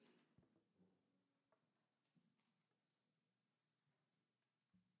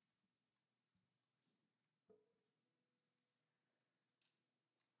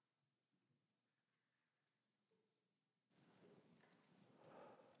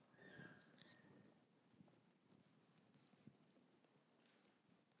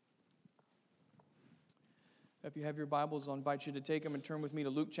If you have your Bibles, I'll invite you to take them and turn with me to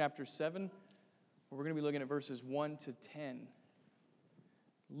Luke chapter 7, where we're going to be looking at verses 1 to 10.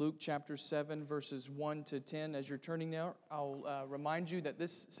 Luke chapter 7, verses 1 to 10. As you're turning there, I'll remind you that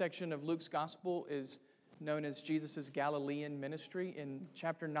this section of Luke's gospel is known as Jesus' Galilean ministry. In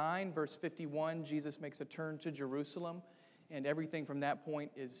chapter 9, verse 51, Jesus makes a turn to Jerusalem, and everything from that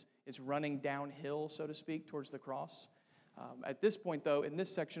point is running downhill, so to speak, towards the cross. At this point, though, in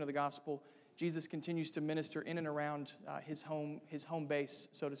this section of the gospel, Jesus continues to minister in and around his home base,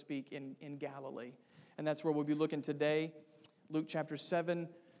 so to speak, in Galilee. And that's where we'll be looking today, Luke chapter 7,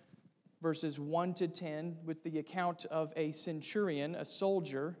 verses 1 to 10, with the account of a centurion, a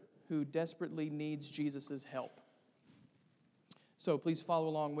soldier, who desperately needs Jesus' help. So please follow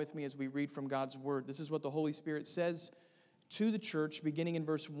along with me as we read from God's Word. This is what the Holy Spirit says to the church, beginning in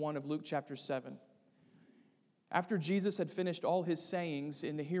verse 1 of Luke chapter 7. After Jesus had finished all his sayings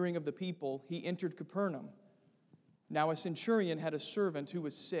in the hearing of the people, he entered Capernaum. Now a centurion had a servant who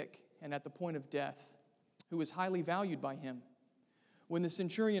was sick and at the point of death, who was highly valued by him. When the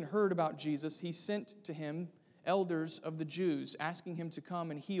centurion heard about Jesus, he sent to him elders of the Jews, asking him to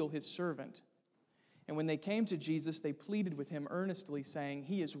come and heal his servant. And when they came to Jesus, they pleaded with him earnestly, saying,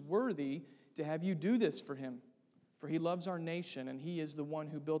 "He is worthy to have you do this for him, for he loves our nation, and he is the one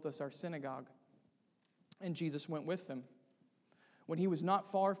who built us our synagogue." And Jesus went with them. When he was not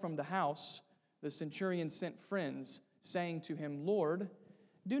far from the house, the centurion sent friends, saying to him, "Lord,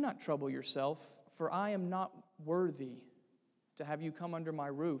 do not trouble yourself, for I am not worthy to have you come under my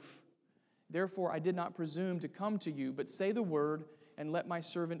roof. Therefore I did not presume to come to you, but say the word, and let my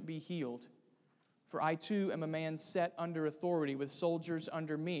servant be healed. For I too am a man set under authority, with soldiers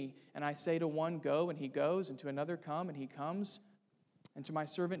under me. And I say to one, 'Go,' and he goes, and to another, 'Come,' and he comes. And to my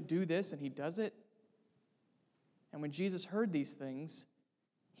servant, 'Do this,' and he does it." And when Jesus heard these things,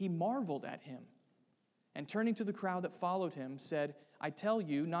 he marveled at him. And turning to the crowd that followed him, said, "I tell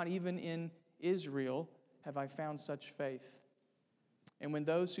you, not even in Israel have I found such faith." And when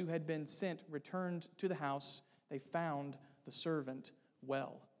those who had been sent returned to the house, they found the servant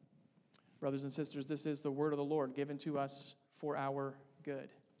well. Brothers and sisters, this is the word of the Lord given to us for our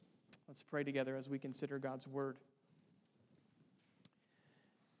good. Let's pray together as we consider God's word.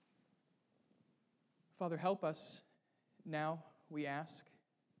 Father, help us now, we ask,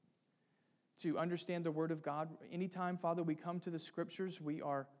 to understand the Word of God. Anytime, Father, we come to the Scriptures, we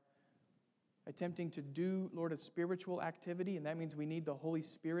are attempting to do, Lord, a spiritual activity, and that means we need the Holy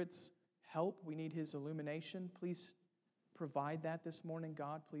Spirit's help. We need His illumination. Please provide that this morning,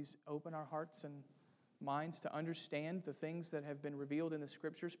 God. Please open our hearts and minds to understand the things that have been revealed in the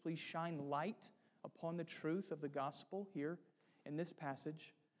Scriptures. Please shine light upon the truth of the gospel here in this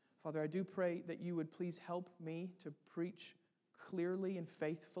passage. Father, I do pray that you would please help me to preach clearly and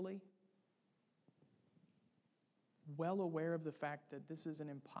faithfully, well aware of the fact that this is an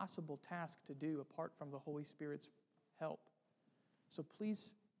impossible task to do apart from the Holy Spirit's help. So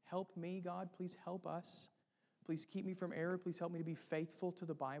please help me, God. Please help us. Please keep me from error. Please help me to be faithful to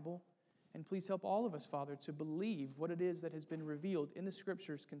the Bible. And please help all of us, Father, to believe what it is that has been revealed in the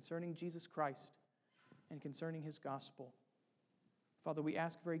Scriptures concerning Jesus Christ and concerning His gospel. Father, we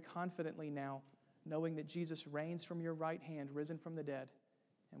ask very confidently now, knowing that Jesus reigns from your right hand, risen from the dead.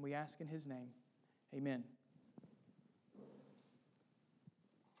 And we ask in His name. Amen.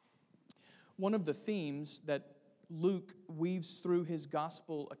 One of the themes that Luke weaves through his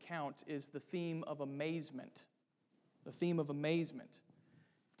gospel account is the theme of amazement. The theme of amazement.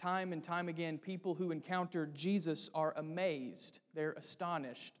 Time and time again, people who encounter Jesus are amazed. They're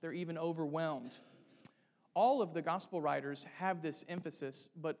astonished. They're even overwhelmed. All of the gospel writers have this emphasis,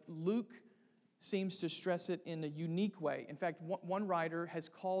 but Luke seems to stress it in a unique way. In fact, one writer has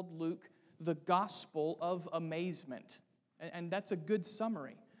called Luke the gospel of amazement. And that's a good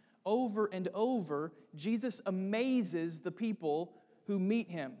summary. Over and over, Jesus amazes the people who meet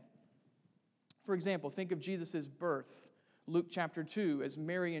him. For example, think of Jesus' birth. Luke chapter 2, as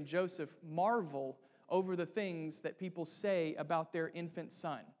Mary and Joseph marvel over the things that people say about their infant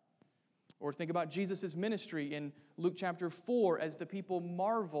son. Or think about Jesus' ministry in Luke chapter 4 as the people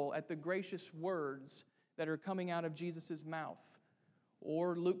marvel at the gracious words that are coming out of Jesus' mouth.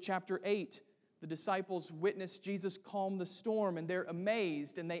 Or Luke chapter 8, the disciples witness Jesus calm the storm and they're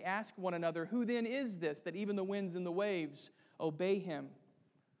amazed and they ask one another, "Who then is this that even the winds and the waves obey him?"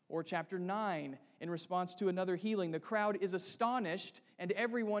 Or chapter 9, in response to another healing, the crowd is astonished and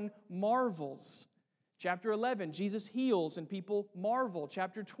everyone marvels. Chapter 11, Jesus heals and people marvel.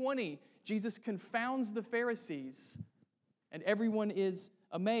 Chapter 20, Jesus confounds the Pharisees and everyone is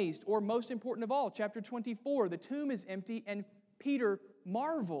amazed. Or most important of all, chapter 24, the tomb is empty and Peter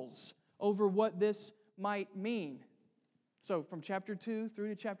marvels over what this might mean. So from chapter 2 through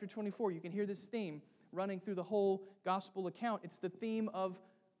to chapter 24, you can hear this theme running through the whole gospel account. It's the theme of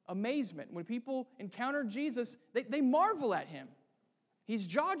amazement. When people encounter Jesus, they marvel at him. He's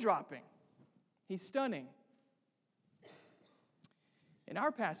jaw-dropping. He's stunning. In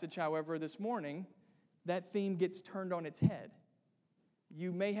our passage, however, this morning, that theme gets turned on its head.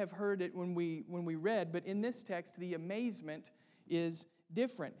 You may have heard it when we read, but in this text, the amazement is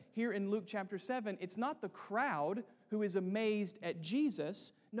different. Here in Luke chapter 7, it's not the crowd who is amazed at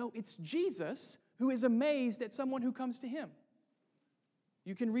Jesus. No, it's Jesus who is amazed at someone who comes to him.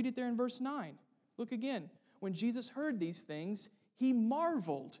 You can read it there in verse 9. Look again. When Jesus heard these things, he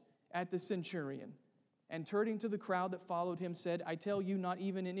marveled at the centurion, and turning to the crowd that followed him, said, I tell you, not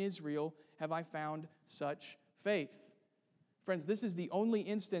even in Israel have I found such faith. Friends, this is the only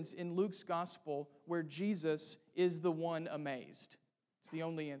instance in Luke's gospel where Jesus is the one amazed. It's the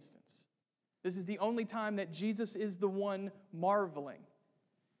only instance. This is the only time that Jesus is the one marveling.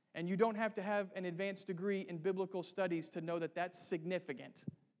 And you don't have to have an advanced degree in biblical studies to know that that's significant.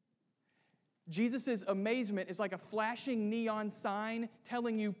 Jesus' amazement is like a flashing neon sign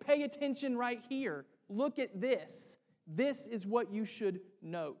telling you, pay attention right here. Look at this. This is what you should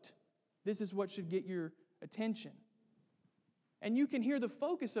note. This is what should get your attention. And you can hear the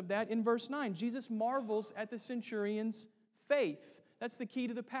focus of that in verse 9. Jesus marvels at the centurion's faith. That's the key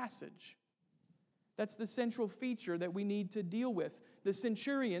to the passage. That's the central feature that we need to deal with. The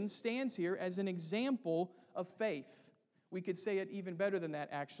centurion stands here as an example of faith. We could say it even better than that,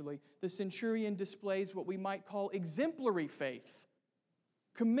 actually. The centurion displays what we might call exemplary faith,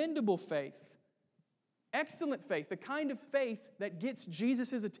 commendable faith, excellent faith, the kind of faith that gets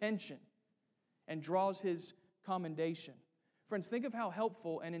Jesus' attention and draws his commendation. Friends, think of how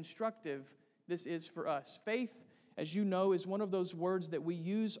helpful and instructive this is for us. Faith, as you know, is one of those words that we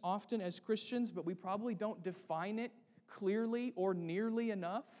use often as Christians, but we probably don't define it clearly or nearly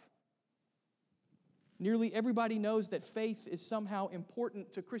enough. Nearly everybody knows that faith is somehow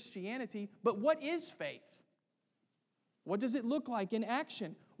important to Christianity, but what is faith? What does it look like in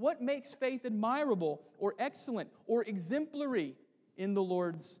action? What makes faith admirable or excellent or exemplary in the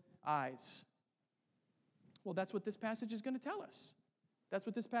Lord's eyes? Well, that's what this passage is going to tell us. That's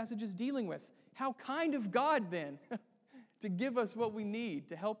what this passage is dealing with. How kind of God, then, to give us what we need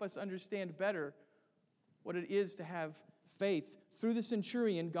to help us understand better what it is to have faith. Through the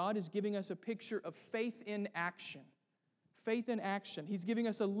centurion, God is giving us a picture of faith in action. Faith in action. He's giving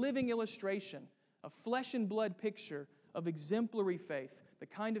us a living illustration, a flesh and blood picture of exemplary faith, the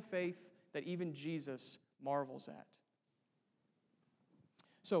kind of faith that even Jesus marvels at.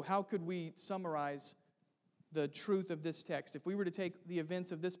 So how could we summarize the truth of this text? If we were to take the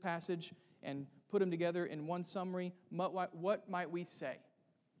events of this passage and put them together in one summary, what might we say?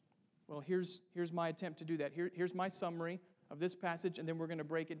 Well, here's my attempt to do that. Here's my summary of this passage, and then we're going to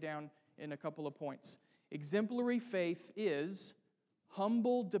break it down in a couple of points. Exemplary faith is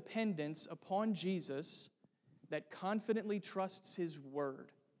humble dependence upon Jesus that confidently trusts His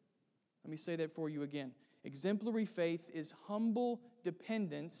word. Let me say that for you again. Exemplary faith is humble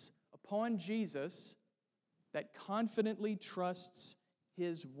dependence upon Jesus that confidently trusts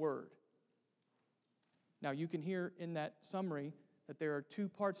His word. Now, you can hear in that summary that there are two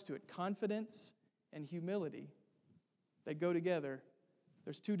parts to it, confidence and humility. They go together.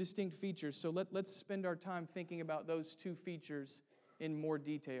 There's two distinct features, so let's spend our time thinking about those two features in more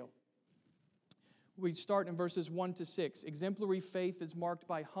detail. We start in verses 1 to 6. Exemplary faith is marked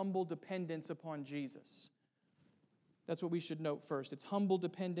by humble dependence upon Jesus. That's what we should note first. It's humble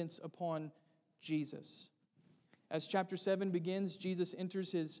dependence upon Jesus. As chapter 7 begins, Jesus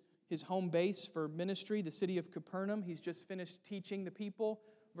enters his home base for ministry, the city of Capernaum. He's just finished teaching the people.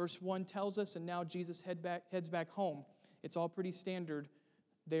 Verse 1 tells us, and now Jesus heads back home. It's all pretty standard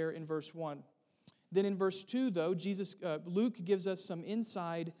there in verse 1. Then in verse 2, though, Luke gives us some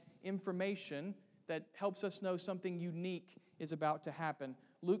inside information that helps us know something unique is about to happen.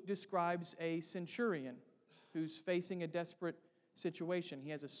 Luke describes a centurion who's facing a desperate situation. He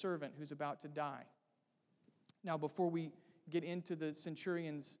has a servant who's about to die. Now, before we get into the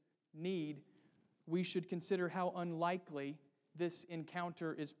centurion's need, we should consider how unlikely this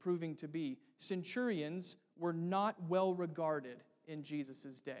encounter is proving to be. Centurions were not well regarded in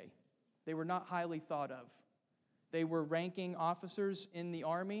Jesus' day. They were not highly thought of. They were ranking officers in the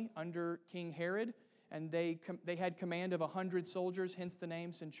army under King Herod, and they had command of 100 soldiers, hence the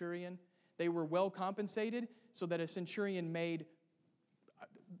name centurion. They were well compensated so that a centurion made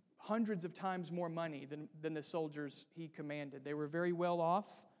hundreds of times more money than the soldiers he commanded. They were very well off.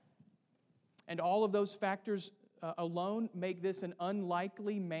 And all of those factors alone make this an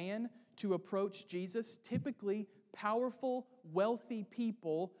unlikely man to approach Jesus, typically powerful, wealthy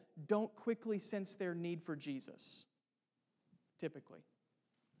people don't quickly sense their need for Jesus. Typically.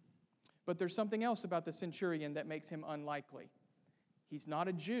 But there's something else about the centurion that makes him unlikely. He's not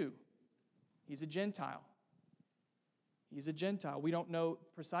a Jew. He's a Gentile. He's a Gentile. We don't know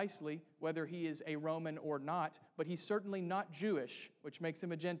precisely whether he is a Roman or not, but he's certainly not Jewish, which makes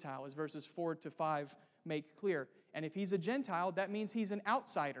him a Gentile, as verses 4 to 5 make clear. And if he's a Gentile, that means he's an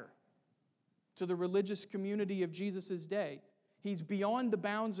outsider to the religious community of Jesus' day. He's beyond the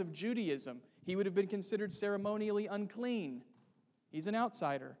bounds of Judaism. He would have been considered ceremonially unclean. He's an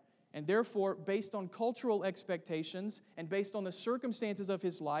outsider. And therefore, based on cultural expectations and based on the circumstances of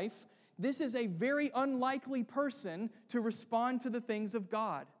his life, this is a very unlikely person to respond to the things of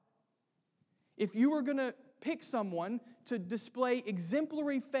God. If you were going to pick someone to display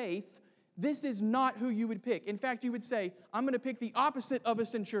exemplary faith, this is not who you would pick. In fact, you would say, I'm going to pick the opposite of a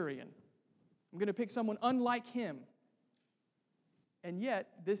centurion. I'm going to pick someone unlike him. And yet,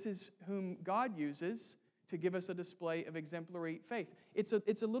 this is whom God uses to give us a display of exemplary faith. It's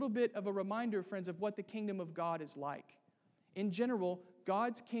a little bit of a reminder, friends, of what the kingdom of God is like. In general,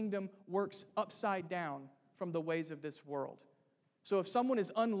 God's kingdom works upside down from the ways of this world. So if someone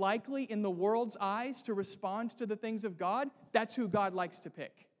is unlikely in the world's eyes to respond to the things of God, that's who God likes to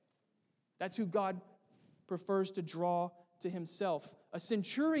pick. That's who God prefers to draw to himself. A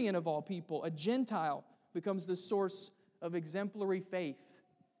centurion of all people, a Gentile, becomes the source of exemplary faith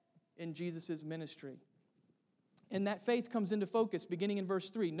in Jesus' ministry. And that faith comes into focus beginning in verse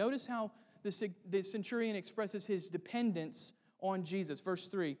 3. Notice how the centurion expresses his dependence on Jesus. Verse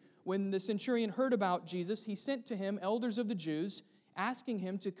 3, when the centurion heard about Jesus, he sent to him elders of the Jews, asking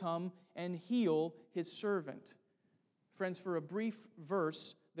him to come and heal his servant. Friends, for a brief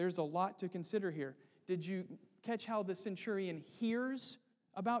verse, there's a lot to consider here. Did you catch how the centurion hears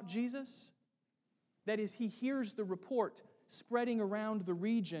about Jesus? That is, he hears the report spreading around the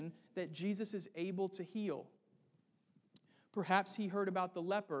region that Jesus is able to heal. Perhaps he heard about the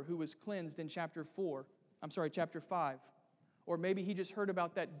leper who was cleansed in chapter 5. Or maybe he just heard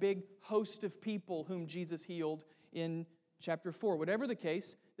about that big host of people whom Jesus healed in chapter 4. Whatever the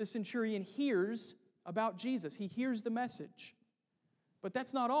case, the centurion hears about Jesus. He hears the message. But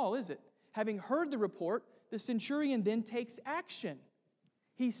that's not all, is it? Having heard the report, the centurion then takes action.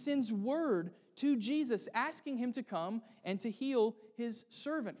 He sends word to Jesus, asking him to come and to heal his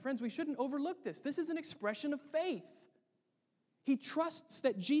servant. Friends, we shouldn't overlook this. This is an expression of faith. He trusts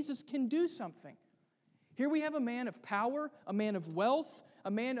that Jesus can do something. Here we have a man of power, a man of wealth,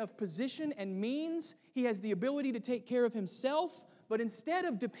 a man of position and means. He has the ability to take care of himself, but instead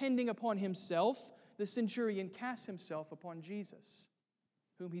of depending upon himself, the centurion casts himself upon Jesus,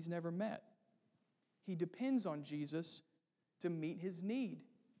 whom he's never met. He depends on Jesus to meet his need.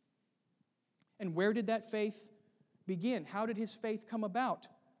 And where did that faith begin? How did his faith come about?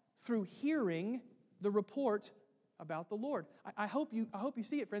 Through hearing the report about the Lord. I hope you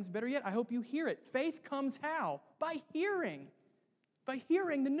see it, friends. Better yet, I hope you hear it. Faith comes how? By hearing. By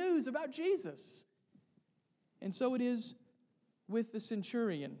hearing the news about Jesus. And so it is with the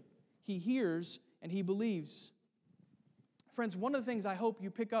centurion. He hears and he believes. Friends, one of the things I hope you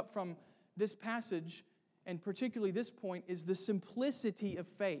pick up from this passage, and particularly this point, is the simplicity of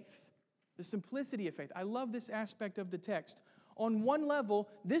faith. The simplicity of faith. I love this aspect of the text. On one level,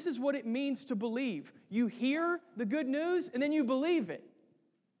 this is what it means to believe. You hear the good news and then you believe it.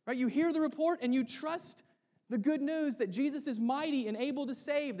 Right? You hear the report and you trust the good news that Jesus is mighty and able to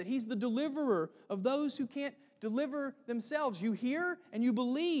save, that he's the deliverer of those who can't deliver themselves. You hear and you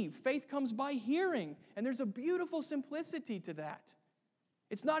believe. Faith comes by hearing, and there's a beautiful simplicity to that.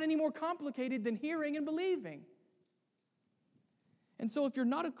 It's not any more complicated than hearing and believing. And so if you're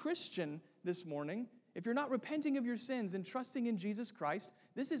not a Christian this morning, if you're not repenting of your sins and trusting in Jesus Christ,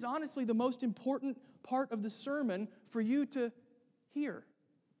 this is honestly the most important part of the sermon for you to hear.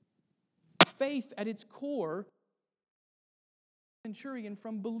 Faith at its core, centurion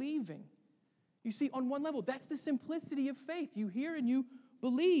from believing. You see, on one level, that's the simplicity of faith. You hear and you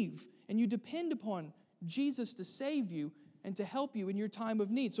believe, and you depend upon Jesus to save you and to help you in your time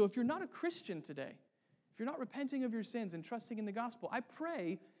of need. So if you're not a Christian today, if you're not repenting of your sins and trusting in the gospel, I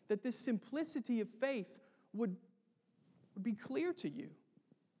pray that this simplicity of faith would be clear to you,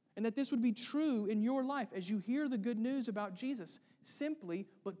 and that this would be true in your life as you hear the good news about Jesus. Simply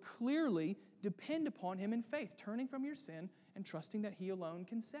but clearly depend upon him in faith, turning from your sin and trusting that he alone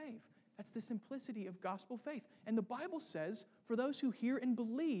can save. That's the simplicity of gospel faith. And the Bible says, for those who hear and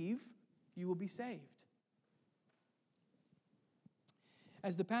believe, you will be saved.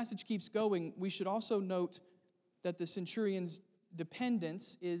 As the passage keeps going, we should also note that the centurion's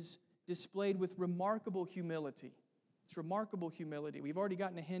dependence is displayed with remarkable humility. It's remarkable humility. We've already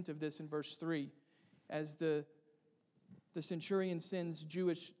gotten a hint of this in verse 3 as the centurion sends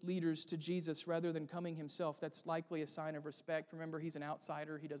Jewish leaders to Jesus rather than coming himself. That's likely a sign of respect. Remember, he's an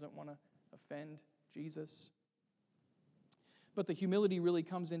outsider. He doesn't want to offend Jesus. But the humility really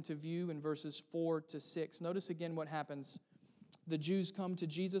comes into view in verses 4 to 6. Notice again what happens. The Jews come to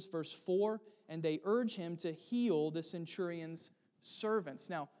Jesus, verse 4, and they urge him to heal the centurion's servants.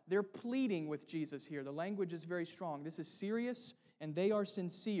 Now, they're pleading with Jesus here. The language is very strong. This is serious, and they are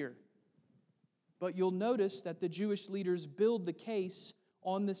sincere. But you'll notice that the Jewish leaders build the case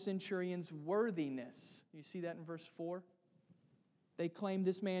on the centurion's worthiness. You see that in verse 4? They claim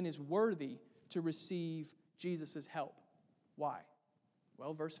this man is worthy to receive Jesus' help. Why?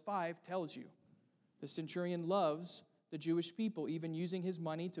 Well, verse 5 tells you. The centurion loves the Jewish people, even using his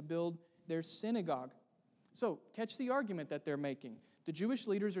money to build their synagogue. So, catch the argument that they're making. The Jewish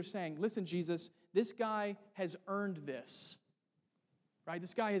leaders are saying, listen, Jesus, this guy has earned this. Right?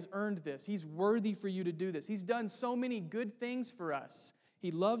 This guy has earned this. He's worthy for you to do this. He's done so many good things for us.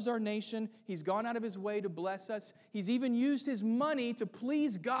 He loves our nation. He's gone out of his way to bless us. He's even used his money to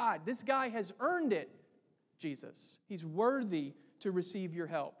please God. This guy has earned it, Jesus. He's worthy to receive your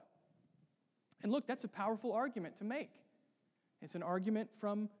help. And look, that's a powerful argument to make. It's an argument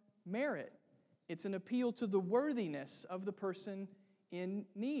from merit. It's an appeal to the worthiness of the person in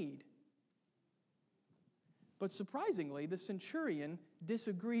need. But surprisingly, the centurion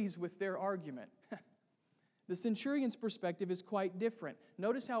disagrees with their argument. The centurion's perspective is quite different.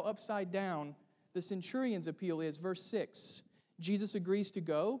 Notice how upside down the centurion's appeal is. Verse 6, Jesus agrees to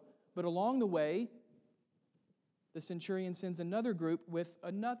go, but along the way, the centurion sends another group with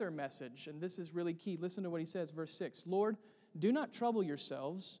another message. And this is really key. Listen to what he says, verse 6. Lord, do not trouble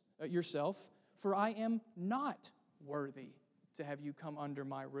yourself, for I am not worthy to have you come under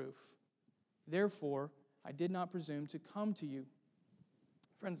my roof. Therefore, I did not presume to come to you.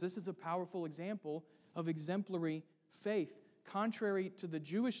 Friends, this is a powerful example of exemplary faith. Contrary to the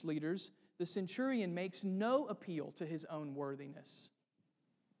Jewish leaders, the centurion makes no appeal to his own worthiness.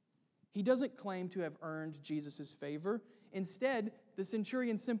 He doesn't claim to have earned Jesus' favor. Instead, the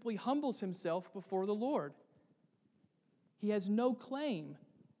centurion simply humbles himself before the Lord. He has no claim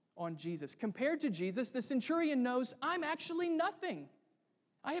on Jesus. Compared to Jesus, the centurion knows, I'm actually nothing.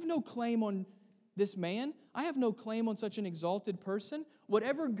 I have no claim on this man. I have no claim on such an exalted person.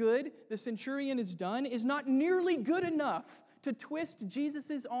 Whatever good the centurion has done is not nearly good enough to twist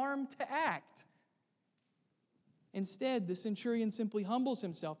Jesus' arm to act. Instead, the centurion simply humbles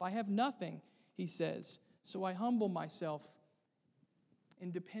himself. I have nothing, he says, so I humble myself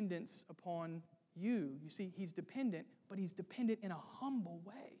in dependence upon you. You see, he's dependent, but he's dependent in a humble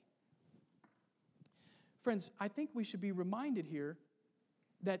way. Friends, I think we should be reminded here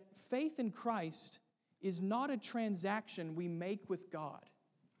that faith in Christ is not a transaction we make with God.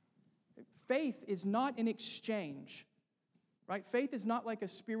 Faith is not an exchange, right? Faith is not like a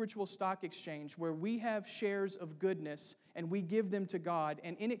spiritual stock exchange where we have shares of goodness and we give them to God,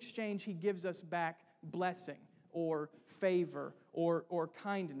 and in exchange, He gives us back blessing or favor or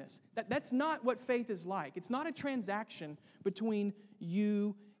kindness. That's not what faith is like. It's not a transaction between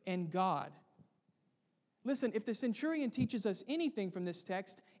you and God. Listen, if the centurion teaches us anything from this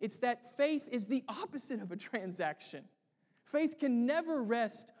text, it's that faith is the opposite of a transaction. Faith can never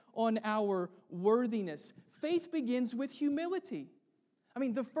rest on our worthiness. Faith begins with humility. I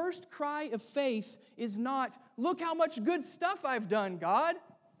mean, the first cry of faith is not, look how much good stuff I've done, God.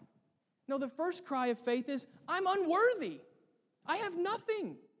 No, the first cry of faith is, I'm unworthy. I have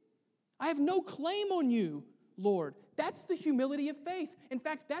nothing. I have no claim on you, Lord. That's the humility of faith. In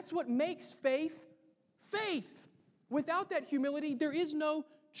fact, that's what makes faith faith. Without that humility, there is no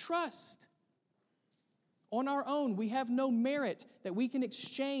trust. On our own, we have no merit that we can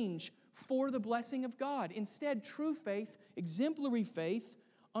exchange for the blessing of God. Instead, true faith, exemplary faith,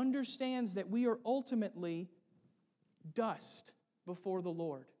 understands that we are ultimately dust before the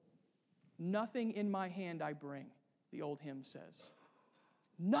Lord. Nothing in my hand I bring, the old hymn says.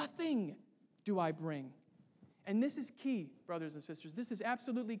 Nothing do I bring. And this is key, brothers and sisters. This is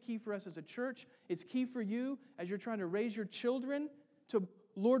absolutely key for us as a church. It's key for you as you're trying to raise your children to,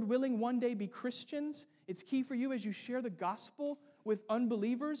 Lord willing, one day be Christians. It's key for you as you share the gospel with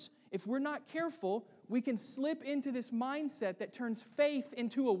unbelievers. If we're not careful, we can slip into this mindset that turns faith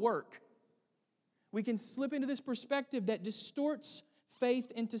into a work. We can slip into this perspective that distorts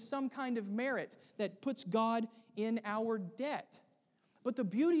faith into some kind of merit that puts God in our debt. But the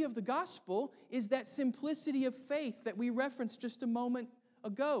beauty of the gospel is that simplicity of faith that we referenced just a moment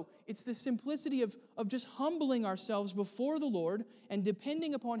ago. It's the simplicity of just humbling ourselves before the Lord and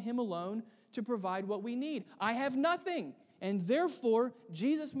depending upon Him alone to provide what we need. I have nothing, and therefore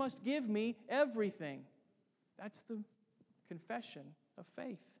Jesus must give me everything. That's the confession of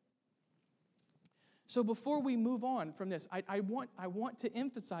faith. So before we move on from this, I want to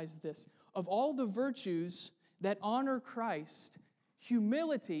emphasize this. Of all the virtues that honor Christ,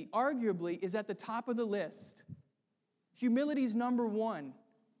 humility arguably is at the top of the list. Humility is number one.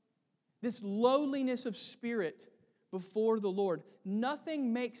 This lowliness of spirit before the Lord.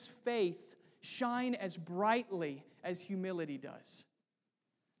 Nothing makes faith shine as brightly as humility does.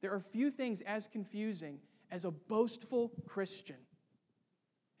 There are few things as confusing as a boastful Christian.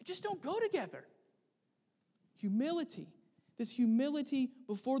 They just don't go together. Humility, this humility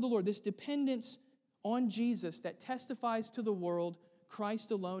before the Lord, this dependence on Jesus that testifies to the world Christ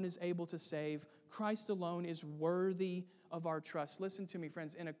alone is able to save. Christ alone is worthy of our trust. Listen to me,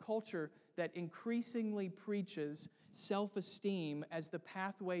 friends. In a culture that increasingly preaches self-esteem as the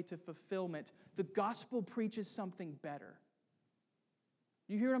pathway to fulfillment, the gospel preaches something better.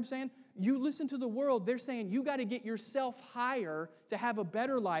 You hear what I'm saying? You listen to the world, they're saying you got to get yourself higher to have a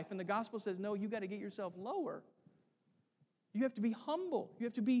better life. And the gospel says, no, you got to get yourself lower. You have to be humble. You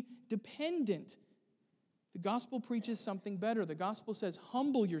have to be dependent. The gospel preaches something better. The gospel says,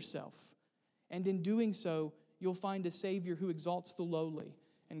 humble yourself. And in doing so, you'll find a Savior who exalts the lowly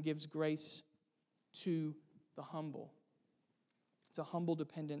and gives grace to the humble. It's a humble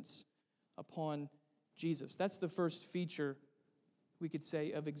dependence upon Jesus. That's the first feature, we could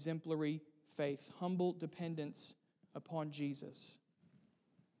say, of exemplary faith. Humble dependence upon Jesus.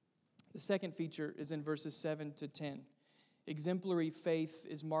 The second feature is in verses 7 to 10. Exemplary faith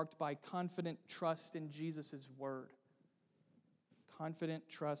is marked by confident trust in Jesus' word. Confident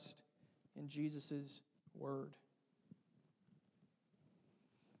trust in Jesus' word.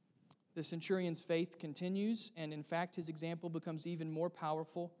 The centurion's faith continues, and in fact, his example becomes even more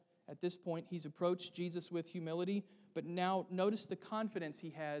powerful. At this point, he's approached Jesus with humility, but now notice the confidence he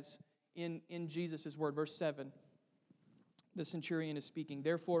has in Jesus' word. Verse 7, the centurion is speaking.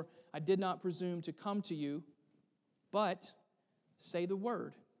 Therefore, I did not presume to come to you, but say the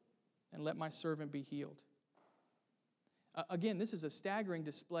word, and let my servant be healed. Again, this is a staggering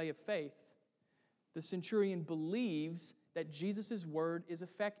display of faith. The centurion believes that Jesus' word is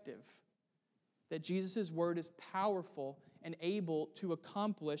effective, that Jesus' word is powerful and able to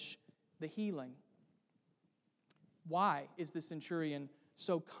accomplish the healing. Why is the centurion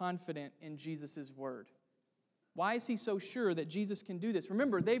so confident in Jesus' word? Why is he so sure that Jesus can do this?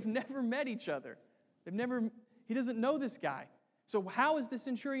 Remember, they've never met each other. He doesn't know this guy. So how is the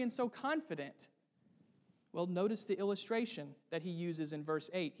centurion so confident? Well, notice the illustration that he uses in verse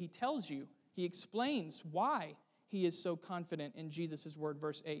 8. He tells you, he explains why he is so confident in Jesus' word,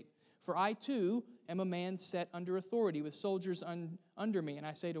 verse 8. For I too am a man set under authority with soldiers under me. And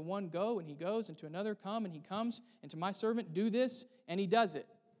I say to one, go, and he goes, and to another, come, and he comes, and to my servant, do this, and he does it.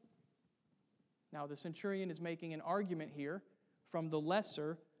 Now, the centurion is making an argument here from the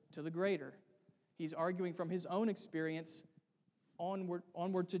lesser to the greater. He's arguing from his own experience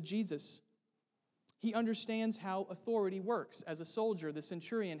onward to Jesus. He understands how authority works. As a soldier, the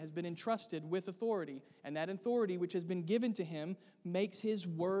centurion has been entrusted with authority, and that authority which has been given to him makes his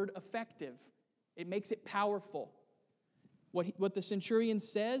word effective. It makes it powerful. What the centurion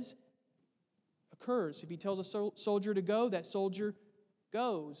says occurs. If he tells a soldier to go, that soldier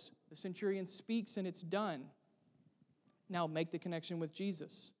goes. The centurion speaks and it's done. Now make the connection with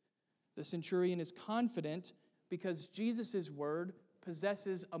Jesus. The centurion is confident because Jesus' word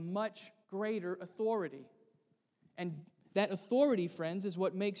possesses a much greater authority. And that authority, friends, is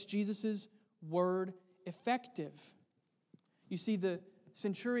what makes Jesus' word effective. You see, the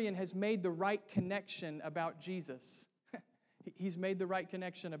centurion has made the right connection about Jesus. He's made the right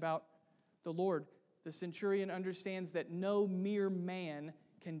connection about the Lord. The centurion understands that no mere man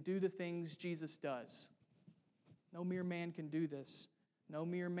can do the things Jesus does. No mere man can do this. No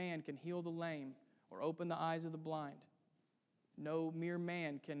mere man can heal the lame or open the eyes of the blind. No mere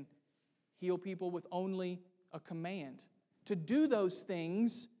man can heal people with only a command. To do those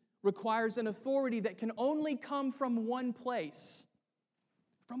things requires an authority that can only come from one place,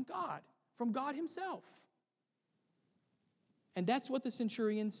 from God Himself. And that's what the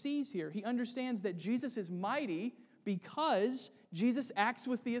centurion sees here. He understands that Jesus is mighty because Jesus acts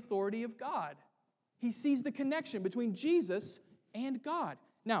with the authority of God. He sees the connection between Jesus and God.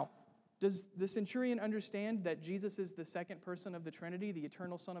 Now, does the centurion understand that Jesus is the second person of the Trinity, the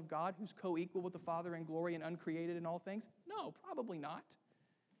eternal Son of God, who's co-equal with the Father in glory and uncreated in all things? No, probably not.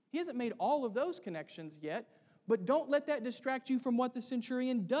 He hasn't made all of those connections yet, But don't let that distract you from what the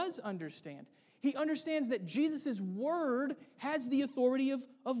centurion does understand. He understands that Jesus' word has the authority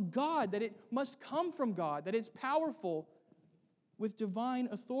of God, that it must come from God, that it's powerful with divine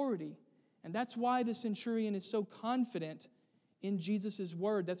authority. And that's why the centurion is so confident in Jesus'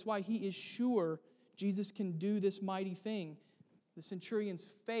 word. That's why he is sure Jesus can do this mighty thing. The centurion's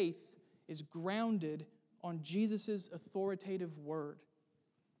faith is grounded on Jesus' authoritative word.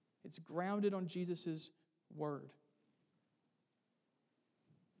 It's grounded on Jesus' word.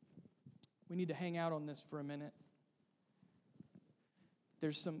 We need to hang out on this for a minute.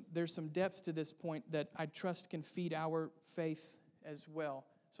 There's some depth to this point that I trust can feed our faith as well.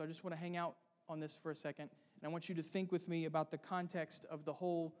 So I just want to hang out on this for a second, and I want you to think with me about the context of the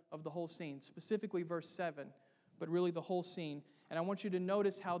whole scene, specifically verse 7, but really the whole scene. And I want you to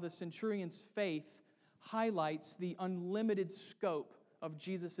notice how the centurion's faith highlights the unlimited scope of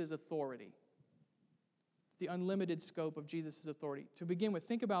Jesus' authority. It's the unlimited scope of Jesus' authority. To begin with,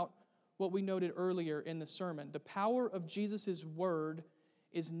 think about what we noted earlier in the sermon. The power of Jesus' word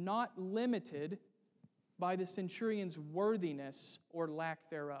is not limited by the centurion's worthiness or lack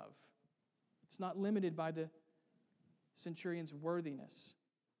thereof. It's not limited by the centurion's worthiness.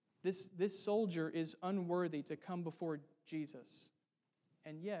 This soldier is unworthy to come before Jesus.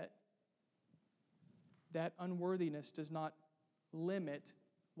 And yet, that unworthiness does not limit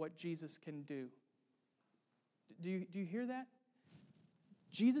what Jesus can do. Do you hear that?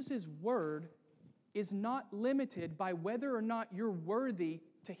 Jesus' word is not limited by whether or not you're worthy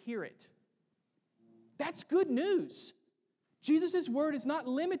to hear it. That's good news. Jesus' word is not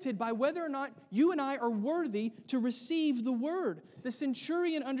limited by whether or not you and I are worthy to receive the word. The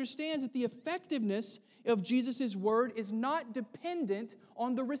centurion understands that the effectiveness of Jesus' word is not dependent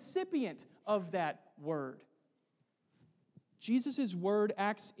on the recipient of that word. Jesus' word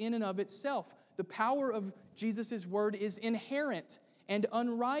acts in and of itself. The power of Jesus' word is inherent and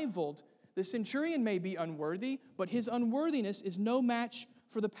unrivaled. The centurion may be unworthy, but his unworthiness is no match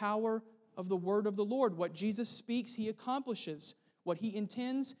for the power of the word of the Lord. What Jesus speaks, he accomplishes. What he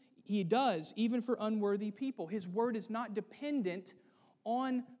intends, he does, even for unworthy people. His word is not dependent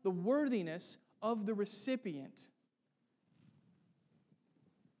on the worthiness of the recipient.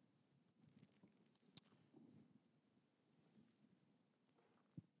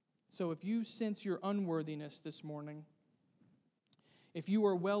 So if you sense your unworthiness this morning, if you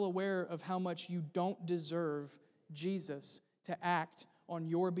are well aware of how much you don't deserve Jesus to act on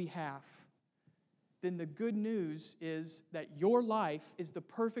your behalf, then the good news is that your life is the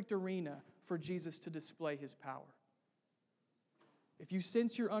perfect arena for Jesus to display His power. If you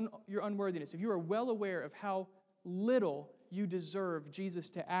sense your unworthiness, if you are well aware of how little you deserve Jesus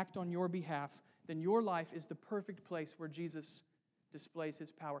to act on your behalf, then your life is the perfect place where Jesus displays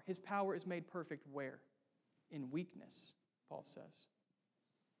His power. His power is made perfect where? In weakness, Paul says.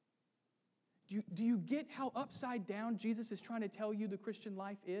 Do you get how upside down Jesus is trying to tell you the Christian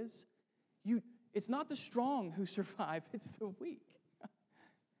life is? It's not the strong who survive, it's the weak.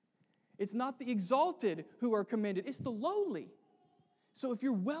 It's not the exalted who are commended, it's the lowly. So if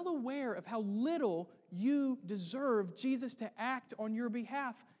you're well aware of how little you deserve Jesus to act on your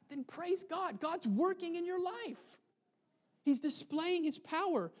behalf, then praise God. God's working in your life. He's displaying His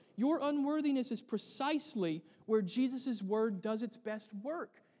power. Your unworthiness is precisely where Jesus' word does its best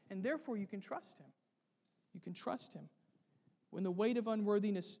work. And therefore, you can trust Him. You can trust Him. When the weight of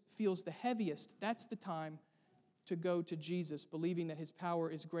unworthiness feels the heaviest, that's the time to go to Jesus, believing that His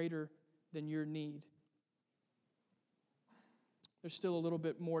power is greater than your need. There's still a little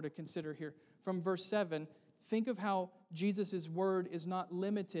bit more to consider here. From verse 7, think of how Jesus' word is not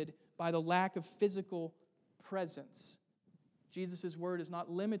limited by the lack of physical presence. Jesus' word is not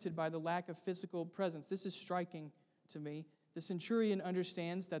limited by the lack of physical presence. This is striking to me. The centurion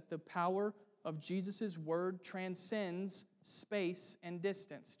understands that the power of Jesus' word transcends space and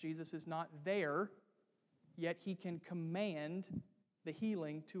distance. Jesus is not there, yet He can command the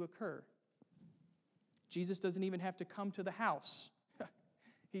healing to occur. Jesus doesn't even have to come to the house.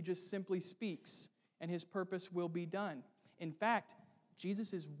 He just simply speaks, and His purpose will be done. In fact,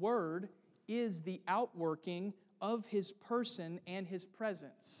 Jesus' word is the outworking of His person and His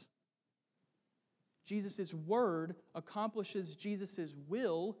presence. Jesus' word accomplishes Jesus'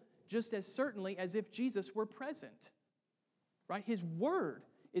 will just as certainly as if Jesus were present. Right? His word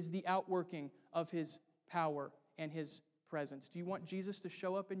is the outworking of His power and His presence. Do you want Jesus to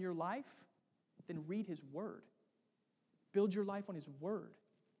show up in your life? Then read His word. Build your life on His word.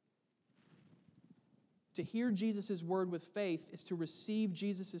 To hear Jesus' word with faith is to receive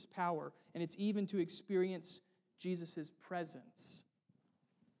Jesus' power, and it's even to experience Jesus' presence.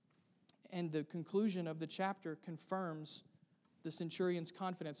 And the conclusion of the chapter confirms the centurion's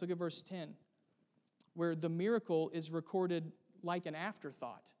confidence. Look at verse 10, where the miracle is recorded like an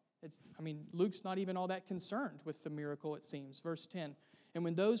afterthought. Luke's not even all that concerned with the miracle, it seems. Verse 10, and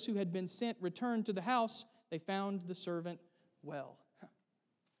when those who had been sent returned to the house, they found the servant well.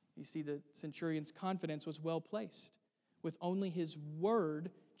 You see, the centurion's confidence was well placed. With only his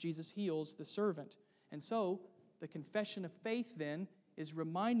word, Jesus heals the servant. And so, the confession of faith then is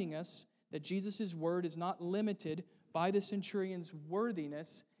reminding us that Jesus' word is not limited by the centurion's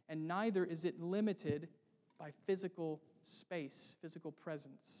worthiness, and neither is it limited by physical space, physical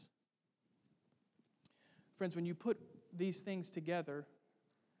presence. Friends, when you put these things together,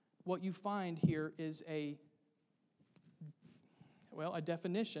 what you find here is a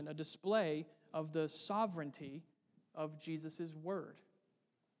definition, a display of the sovereignty of Jesus' word.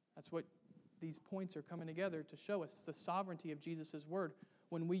 That's what these points are coming together to show us, the sovereignty of Jesus' word.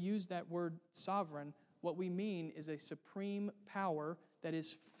 When we use that word sovereign, what we mean is a supreme power that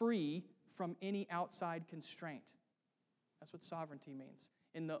is free from any outside constraint. That's what sovereignty means.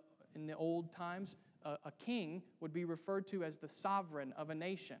 In the old times, a king would be referred to as the sovereign of a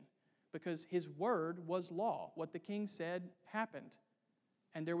nation because his word was law. What the king said happened.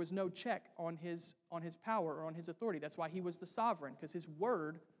 And there was no check on his power or on his authority. That's why he was the sovereign, because his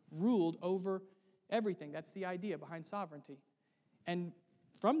word ruled over everything. That's the idea behind sovereignty. And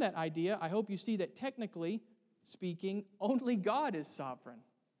from that idea, I hope you see that technically speaking, only God is sovereign.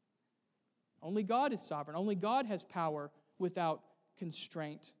 Only God is sovereign. Only God has power without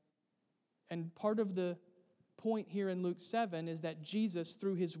constraint. And part of the point here in Luke 7 is that Jesus,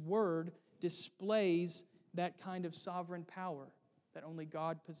 through his word, displays that kind of sovereign power that only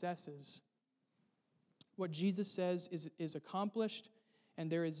God possesses. What Jesus says is accomplished,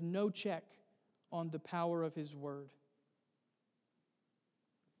 and there is no check on the power of his word.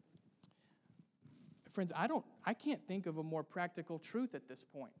 Friends, I can't think of a more practical truth at this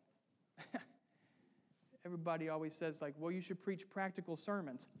point. Everybody always says, well, you should preach practical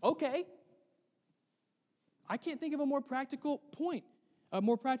sermons. Okay. I can't think of a more practical point, a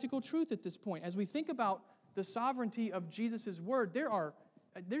more practical truth at this point. As we think about the sovereignty of Jesus' word,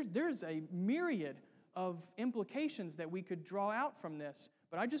 there's a myriad of implications that we could draw out from this.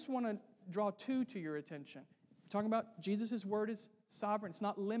 But I just want to draw two to your attention. We're talking about Jesus' word is sovereign. It's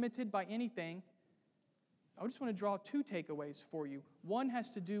not limited by anything. I just want to draw two takeaways for you. One has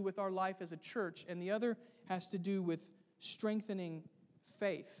to do with our life as a church, and the other has to do with strengthening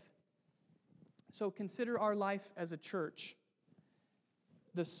faith. So consider our life as a church.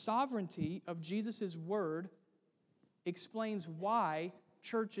 The sovereignty of Jesus' word explains why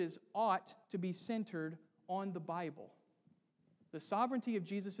churches ought to be centered on the Bible. The sovereignty of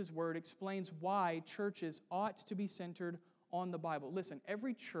Jesus' word explains why churches ought to be centered on the Bible. Listen,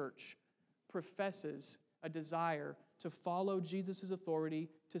 every church professes a desire to follow Jesus' authority,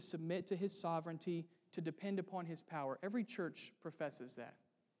 to submit to his sovereignty, to depend upon his power. Every church professes that.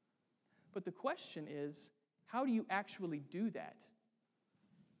 But the question is, how do you actually do that?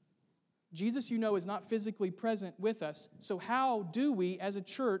 Jesus, is not physically present with us. So how do we, as a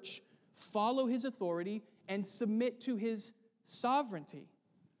church, follow his authority and submit to his sovereignty?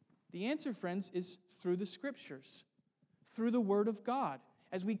 The answer, friends, is through the Scriptures, through the Word of God.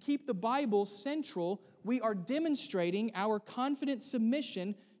 As we keep the Bible central, we are demonstrating our confident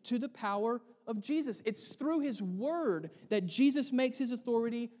submission to the power of Jesus. It's through his word that Jesus makes his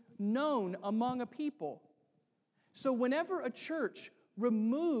authority known among a people. So whenever a church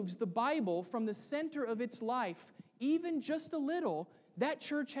removes the Bible from the center of its life, even just a little, that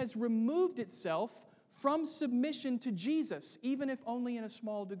church has removed itself from submission to Jesus, even if only in a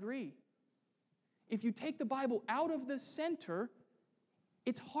small degree. If you take the Bible out of the center,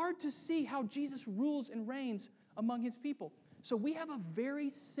 it's hard to see how Jesus rules and reigns among his people. So we have a very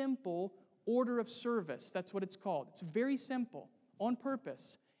simple order of service. That's what it's called. It's very simple, on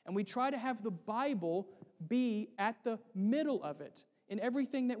purpose. And we try to have the Bible be at the middle of it in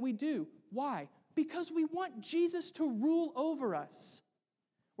everything that we do. Why? Because we want Jesus to rule over us.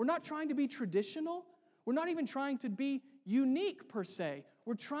 We're not trying to be traditional. We're not even trying to be unique per se.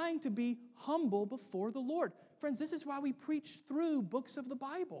 We're trying to be humble before the Lord. Friends, this is why we preach through books of the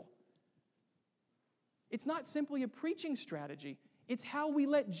Bible. It's not simply a preaching strategy. It's how we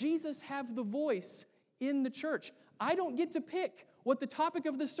let Jesus have the voice in the church. I don't get to pick what the topic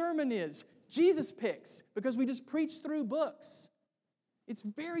of the sermon is. Jesus picks because we just preach through books. It's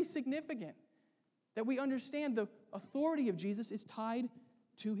very significant that we understand the authority of Jesus is tied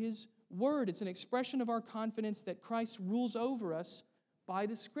to his word. It's an expression of our confidence that Christ rules over us by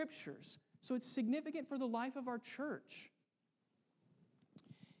the Scriptures. So it's significant for the life of our church.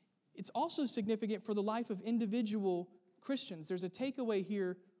 it's also significant for the life of individual Christians. There's a takeaway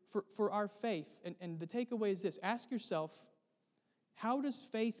here for our faith, and the takeaway is this. Ask yourself, how does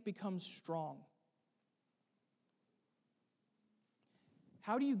faith become strong?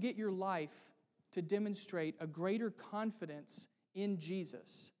 How do you get your life to demonstrate a greater confidence in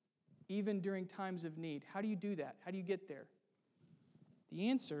Jesus, even during times of need? How do you do that? How do you get there? The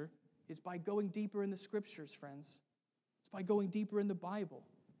answer is by going deeper in the Scriptures, friends. It's by going deeper in the Bible.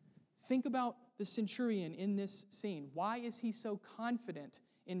 Think about the centurion in this scene. Why is he so confident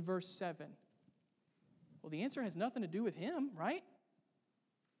in verse 7? Well, the answer has nothing to do with him, right?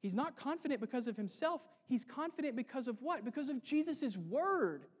 He's not confident because of himself. He's confident because of what? Because of Jesus'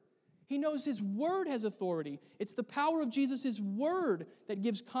 word. He knows his word has authority. It's the power of Jesus' word that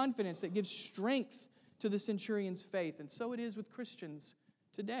gives confidence, that gives strength to the centurion's faith. And so it is with Christians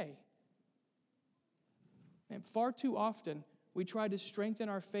today. And far too often, we try to strengthen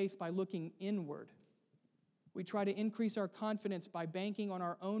our faith by looking inward. We try to increase our confidence by banking on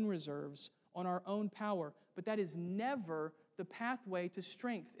our own reserves, on our own power. But that is never the pathway to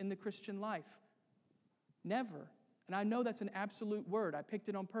strength in the Christian life. Never. And I know that's an absolute word. I picked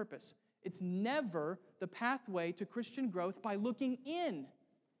it on purpose. It's never the pathway to Christian growth by looking in.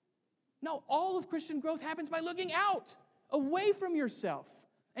 No, all of Christian growth happens by looking out, away from yourself,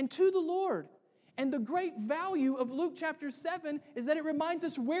 and to the Lord. And the great value of Luke chapter 7 is that it reminds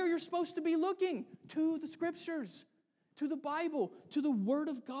us where you're supposed to be looking, to the Scriptures, to the Bible, to the Word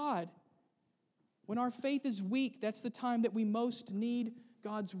of God. When our faith is weak, that's the time that we most need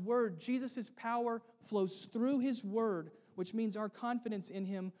God's Word. Jesus' power flows through His Word, which means our confidence in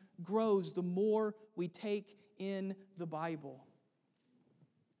Him grows the more we take in the Bible.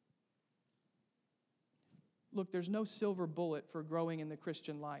 Look, there's no silver bullet for growing in the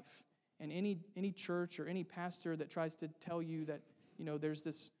Christian life. And any church or any pastor that tries to tell you that, there's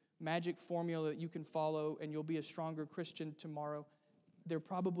this magic formula that you can follow and you'll be a stronger Christian tomorrow, they're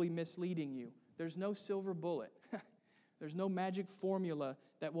probably misleading you. There's no silver bullet. There's no magic formula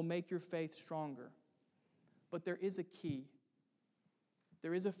that will make your faith stronger. But there is a key.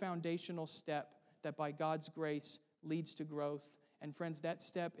 There is a foundational step that by God's grace leads to growth. And friends, that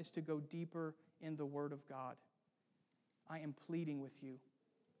step is to go deeper in the Word of God. I am pleading with you.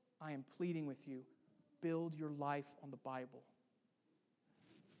 I am pleading with you. Build your life on the Bible.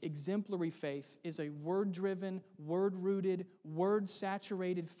 Exemplary faith is a word-driven, word-rooted,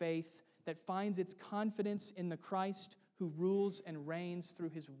 word-saturated faith that finds its confidence in the Christ who rules and reigns through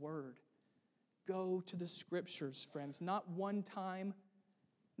His Word. Go to the Scriptures, friends. Not one time,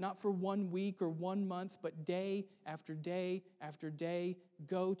 not for 1 week or 1 month, but day after day after day,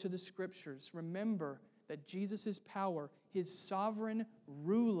 go to the Scriptures. Remember that Jesus' power, His sovereign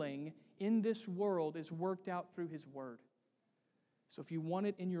ruling in this world is worked out through His Word. So if you want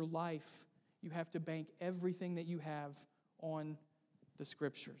it in your life, you have to bank everything that you have on the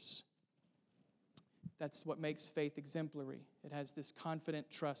Scriptures. That's what makes faith exemplary. It has this confident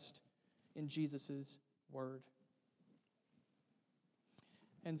trust in Jesus' Word.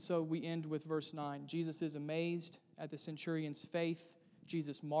 And so we end with verse 9. Jesus is amazed at the centurion's faith.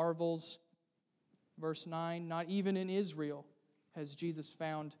 Jesus marvels. Verse 9, not even in Israel has Jesus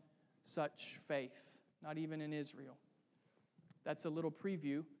found such faith. Not even in Israel. That's a little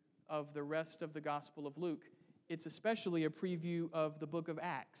preview of the rest of the Gospel of Luke. It's especially a preview of the book of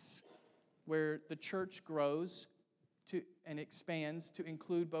Acts, where the church grows and expands to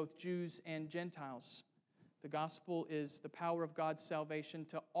include both Jews and Gentiles. The gospel is the power of God's salvation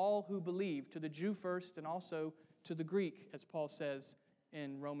to all who believe, to the Jew first and also to the Greek, as Paul says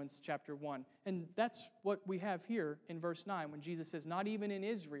in Romans chapter 1. And that's what we have here in verse 9 when Jesus says, not even in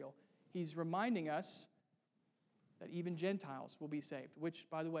Israel. He's reminding us that even Gentiles will be saved, which,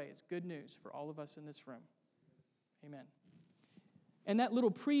 by the way, is good news for all of us in this room. Amen. And that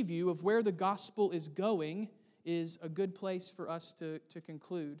little preview of where the gospel is going is a good place for us to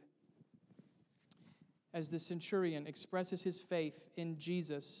conclude. As the centurion expresses his faith in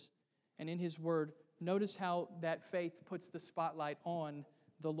Jesus and in His Word, notice how that faith puts the spotlight on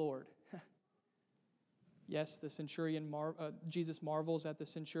the Lord. Yes, the centurion, Jesus marvels at the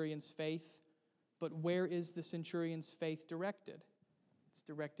centurion's faith, but where is the centurion's faith directed? It's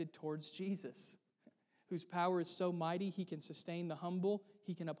directed towards Jesus, whose power is so mighty He can sustain the humble,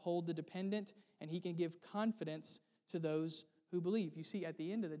 He can uphold the dependent, and He can give confidence to those who believe. You see, at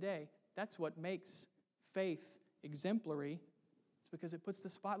the end of the day, that's what makes faith exemplary. It's because it puts the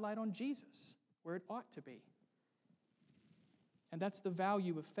spotlight on Jesus, where it ought to be. And that's the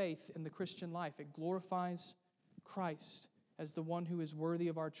value of faith in the Christian life. It glorifies Christ as the one who is worthy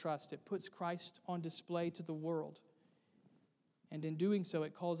of our trust. It puts Christ on display to the world. And in doing so,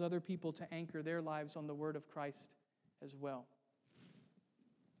 it calls other people to anchor their lives on the word of Christ as well.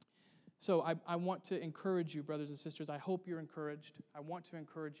 So I want to encourage you, brothers and sisters. I hope you're encouraged. I want to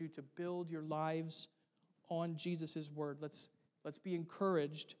encourage you to build your lives on Jesus' word. Let's be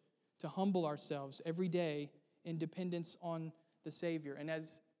encouraged to humble ourselves every day in dependence on the Savior. And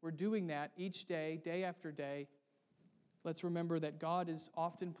as we're doing that each day, day after day, let's remember that God is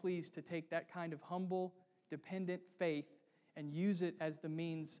often pleased to take that kind of humble, dependent faith and use it as the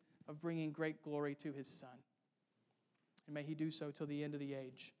means of bringing great glory to His Son. And may He do so till the end of the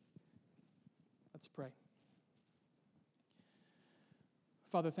age. Let's pray.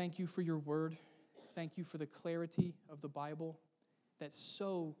 Father, thank you for your word. Thank you for the clarity of the Bible that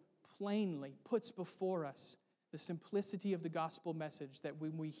so plainly puts before us the simplicity of the gospel message, that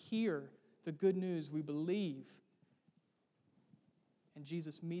when we hear the good news, we believe, and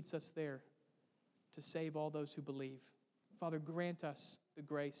Jesus meets us there to save all those who believe. Father, grant us the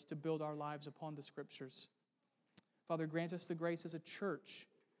grace to build our lives upon the Scriptures. Father, grant us the grace as a church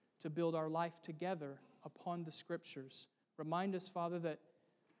to build our life together upon the Scriptures. Remind us, Father, that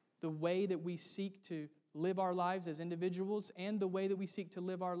the way that we seek to live our lives as individuals and the way that we seek to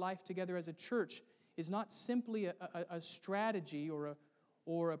live our life together as a church is not simply a strategy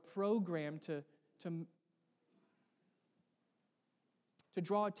or a program to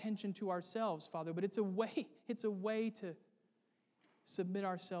draw attention to ourselves, Father, but it's a way to submit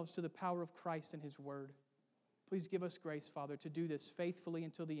ourselves to the power of Christ and His Word. Please give us grace, Father, to do this faithfully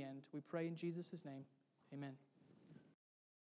until the end. We pray in Jesus' name. Amen.